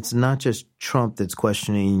reporting, it's not just Trump that's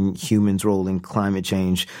questioning humans' role in climate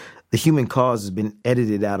change. The human cause has been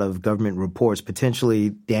edited out of government reports, potentially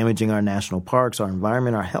damaging our national parks, our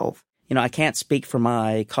environment, our health. You know, I can't speak for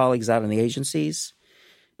my colleagues out in the agencies,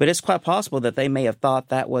 but it's quite possible that they may have thought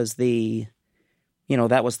that was the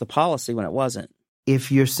policy when it wasn't.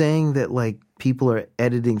 If you're saying that, like, people are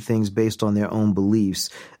editing things based on their own beliefs,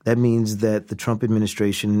 that means that the Trump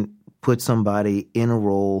administration put somebody in a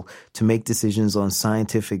role to make decisions on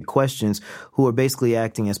scientific questions who are basically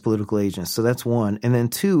acting as political agents. So that's one. And then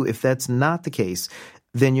two, if that's not the case,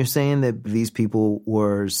 then you're saying that these people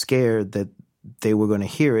were scared that they were going to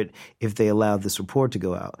hear it if they allowed this report to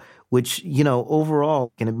go out, which, you know,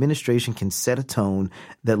 overall, an administration can set a tone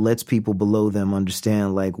that lets people below them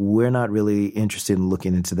understand, like, we're not really interested in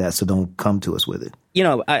looking into that, so don't come to us with it. You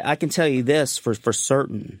know, I can tell you this for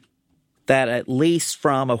certain, that at least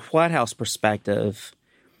from a White House perspective,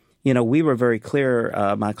 you know, we were very clear,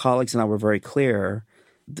 my colleagues and I were very clear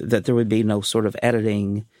that there would be no sort of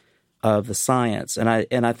editing of the science. And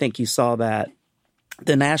I think you saw that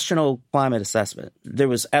the National Climate Assessment, there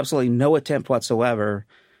was absolutely no attempt whatsoever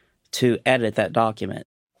to edit that document.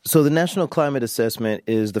 So the National Climate Assessment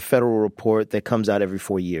is the federal report that comes out every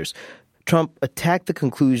 4 years. Trump attacked the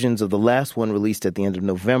conclusions of the last one released at the end of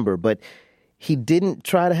November, but he didn't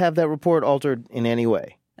try to have that report altered in any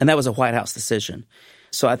way. And that was a White House decision.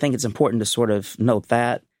 So I think it's important to sort of note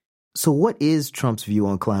that. So what is Trump's view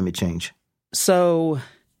on climate change? So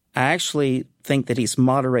I actually think that he's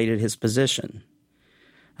moderated his position,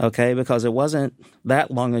 okay, because it wasn't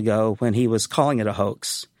that long ago when he was calling it a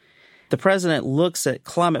hoax. The president looks at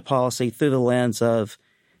climate policy through the lens of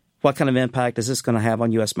what kind of impact is this going to have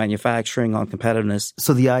on U.S. manufacturing, on competitiveness.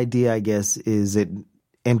 So the idea, I guess, is that,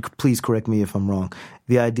 and please correct me if I'm wrong,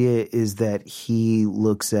 the idea is that he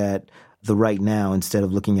looks at the right now instead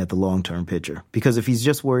of looking at the long-term picture. Because if he's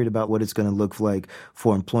just worried about what it's going to look like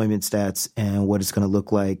for employment stats and what it's going to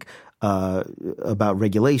look like about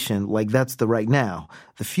regulation, like, that's the right now.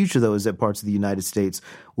 The future, though, is that parts of the United States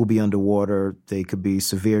will be underwater. They could be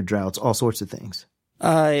severe droughts, all sorts of things.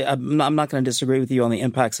 I'm not going to disagree with you on the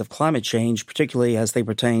impacts of climate change, particularly as they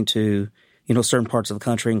pertain to, you know, certain parts of the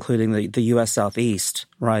country, including the U.S. Southeast,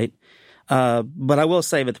 right? But I will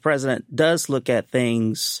say that the president does look at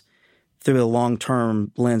things through a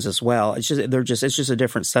long-term lens as well. It's just a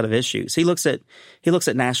different set of issues. He looks at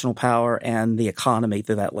national power and the economy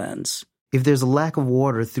through that lens. If there's a lack of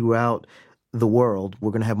water throughout the world,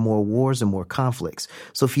 we're going to have more wars and more conflicts.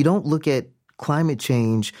 So if you don't look at climate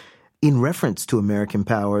change in reference to American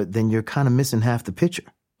power, then you're kind of missing half the picture.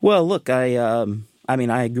 Well, look, I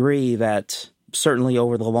agree that certainly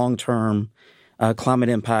over the long term, climate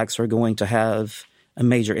impacts are going to have a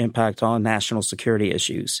major impact on national security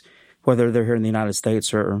issues, whether they're here in the United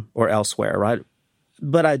States or elsewhere, right?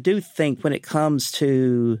 But I do think when it comes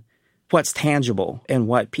to what's tangible and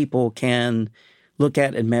what people can look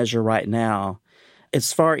at and measure right now,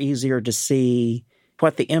 it's far easier to see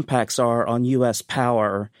what the impacts are on U.S.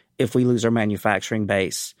 power if we lose our manufacturing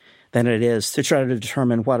base than it is to try to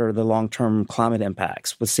determine what are the long-term climate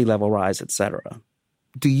impacts with sea level rise, et cetera.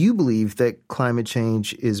 Do you believe that climate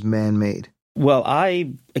change is man-made? Well,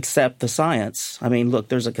 I accept the science. I mean, look,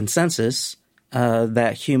 there's a consensus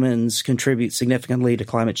that humans contribute significantly to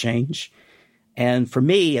climate change. And for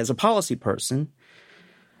me, as a policy person,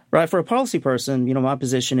 right, for a policy person, you know, my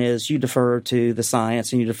position is you defer to the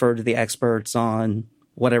science and you defer to the experts on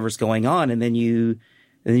whatever's going on. And then you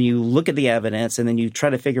look at the evidence and then you try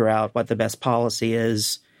to figure out what the best policy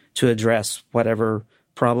is to address whatever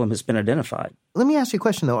problem has been identified. Let me ask you a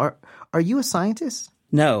question, though. Are you a scientist?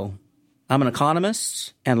 No. I'm an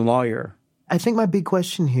economist and lawyer. I think my big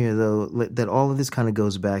question here, though, that all of this kind of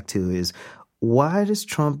goes back to is, why does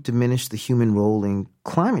Trump diminish the human role in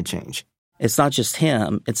climate change? It's not just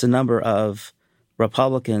him. It's a number of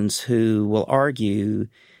Republicans who will argue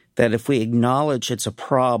that if we acknowledge it's a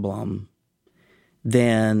problem,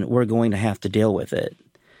 then we're going to have to deal with it,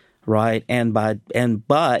 right?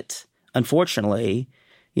 But unfortunately,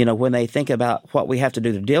 when they think about what we have to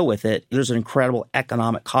do to deal with it, there's an incredible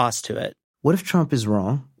economic cost to it. What if Trump is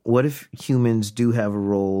wrong? What if humans do have a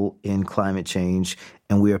role in climate change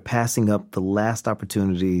and we are passing up the last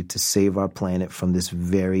opportunity to save our planet from this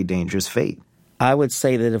very dangerous fate? I would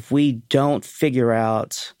say that if we don't figure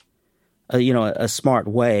out, a smart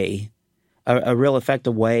way, a real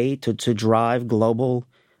effective way to drive global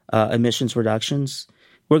emissions reductions,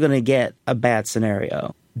 we're going to get a bad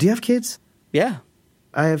scenario. Do you have kids? Yeah.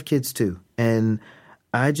 I have kids too. And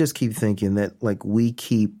I just keep thinking that we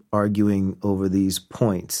keep arguing over these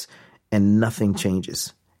points and nothing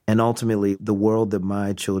changes. And ultimately, the world that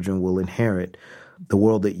my children will inherit, the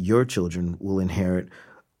world that your children will inherit,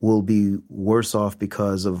 will be worse off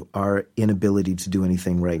because of our inability to do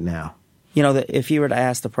anything right now. If you were to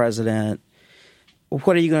ask the president,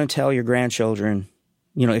 what are you going to tell your grandchildren,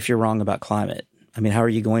 if you're wrong about climate? I mean, how are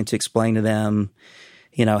you going to explain to them,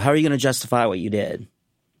 how are you going to justify what you did?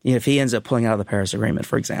 If he ends up pulling out of the Paris Agreement,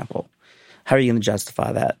 for example, how are you going to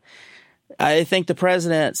justify that? I think the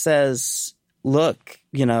president says, look,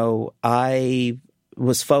 I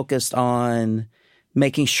was focused on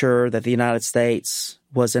making sure that the United States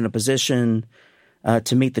was in a position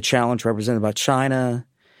to meet the challenge represented by China,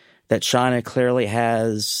 that China clearly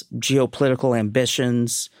has geopolitical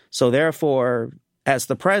ambitions. So therefore, as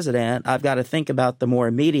the president, I've got to think about the more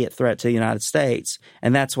immediate threat to the United States,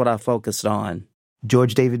 and that's what I focused on.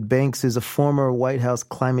 George David Banks is a former White House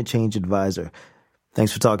climate change advisor.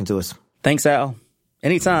 Thanks for talking to us. Thanks, Al.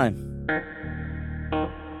 Anytime.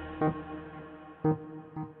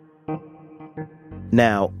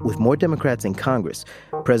 Now, with more Democrats in Congress,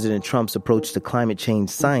 President Trump's approach to climate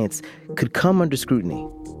change science could come under scrutiny.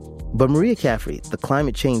 But Maria Caffrey, the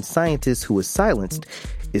climate change scientist who was silenced,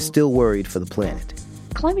 is still worried for the planet.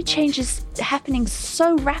 Climate change is happening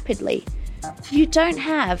so rapidly. You don't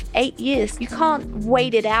have 8 years. You can't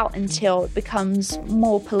wait it out until it becomes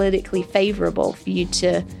more politically favorable for you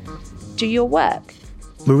to do your work.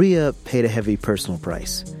 Maria paid a heavy personal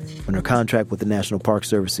price. When her contract with the National Park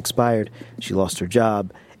Service expired, she lost her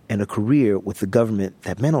job and a career with the government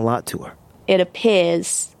that meant a lot to her. It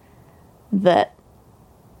appears that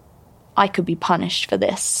I could be punished for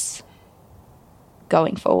this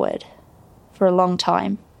going forward for a long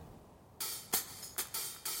time.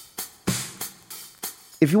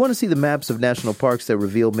 If you want to see the maps of national parks that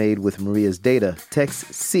Reveal made with Maria's data,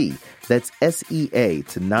 text SEA, that's SEA,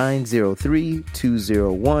 to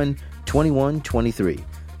 903-201-2123.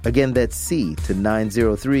 Again, that's C to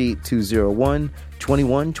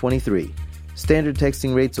 903-201-2123. Standard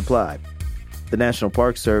texting rates apply. The National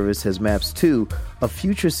Park Service has maps, too, of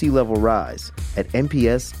future sea level rise at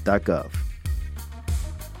nps.gov.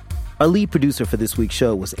 Our lead producer for this week's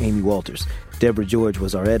show was Amy Walters. Deborah George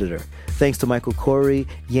was our editor. Thanks to Michael Corey,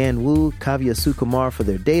 Yan Wu, Kavya Sukumar for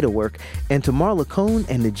their data work, and to Marla Cohn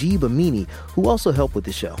and Najib Amini, who also helped with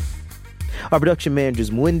the show. Our production manager is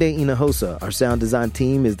Mwende Inahosa. Our sound design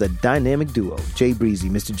team is the dynamic duo, Jay Breezy,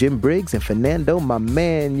 Mr. Jim Briggs, and Fernando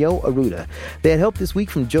Mamano Aruda. They had help this week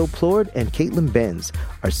from Joe Plord and Caitlin Benz.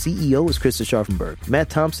 Our CEO is Krista Scharfenberg. Matt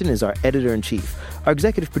Thompson is our editor-in-chief. Our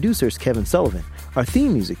executive producer is Kevin Sullivan. Our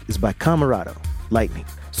theme music is by Camarado, Lightning.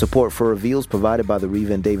 Support for Reveals provided by the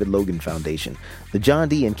Reva and David Logan Foundation, the John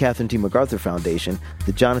D. and Catherine T. MacArthur Foundation,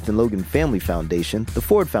 the Jonathan Logan Family Foundation, the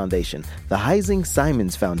Ford Foundation, the Heising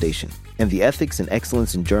Simons Foundation, and the Ethics and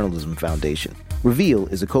Excellence in Journalism Foundation. Reveal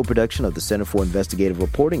is a co-production of the Center for Investigative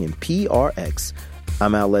Reporting and PRX.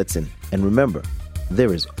 I'm Al Letson, and remember,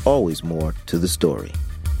 there is always more to the story.